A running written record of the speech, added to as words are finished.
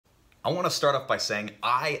I want to start off by saying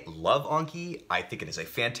I love Anki. I think it is a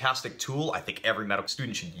fantastic tool. I think every medical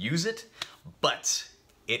student should use it, but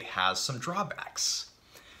it has some drawbacks.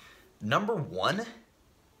 Number one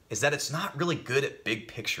is that it's not really good at big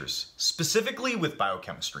pictures, specifically with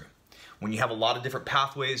biochemistry. When you have a lot of different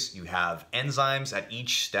pathways, you have enzymes at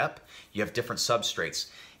each step, you have different substrates.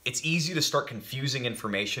 It's easy to start confusing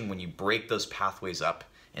information when you break those pathways up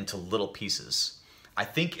into little pieces. I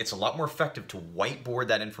think it's a lot more effective to whiteboard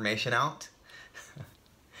that information out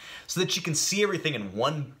so that you can see everything in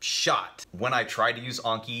one shot. When I tried to use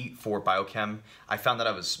Anki for biochem, I found that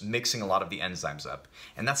I was mixing a lot of the enzymes up.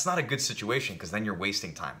 And that's not a good situation because then you're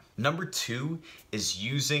wasting time. Number two is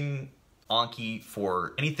using Anki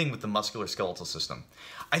for anything with the musculoskeletal system.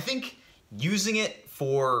 I think using it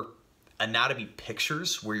for anatomy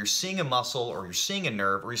pictures where you're seeing a muscle or you're seeing a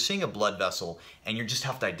nerve or you're seeing a blood vessel and you just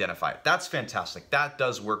have to identify it. That's fantastic. That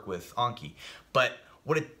does work with Anki. But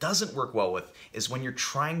what it doesn't work well with is when you're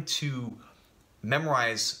trying to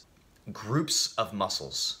memorize groups of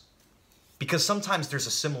muscles. Because sometimes there's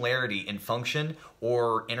a similarity in function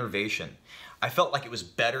or innervation. I felt like it was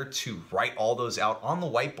better to write all those out on the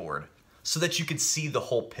whiteboard so that you could see the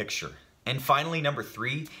whole picture. And finally, number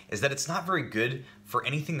three is that it's not very good for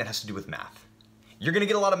anything that has to do with math. You're gonna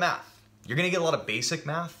get a lot of math. You're gonna get a lot of basic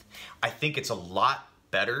math. I think it's a lot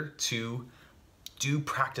better to do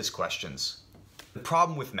practice questions. The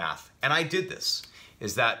problem with math, and I did this,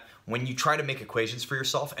 is that when you try to make equations for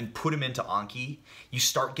yourself and put them into Anki, you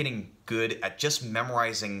start getting good at just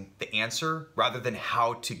memorizing the answer rather than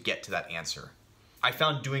how to get to that answer. I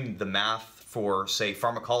found doing the math for, say,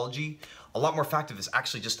 pharmacology, a lot more effective is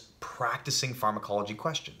actually just practicing pharmacology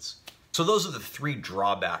questions. So those are the three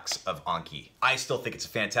drawbacks of Anki. I still think it's a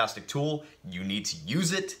fantastic tool. You need to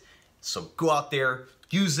use it. So go out there,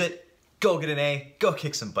 use it, go get an A, go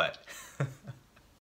kick some butt.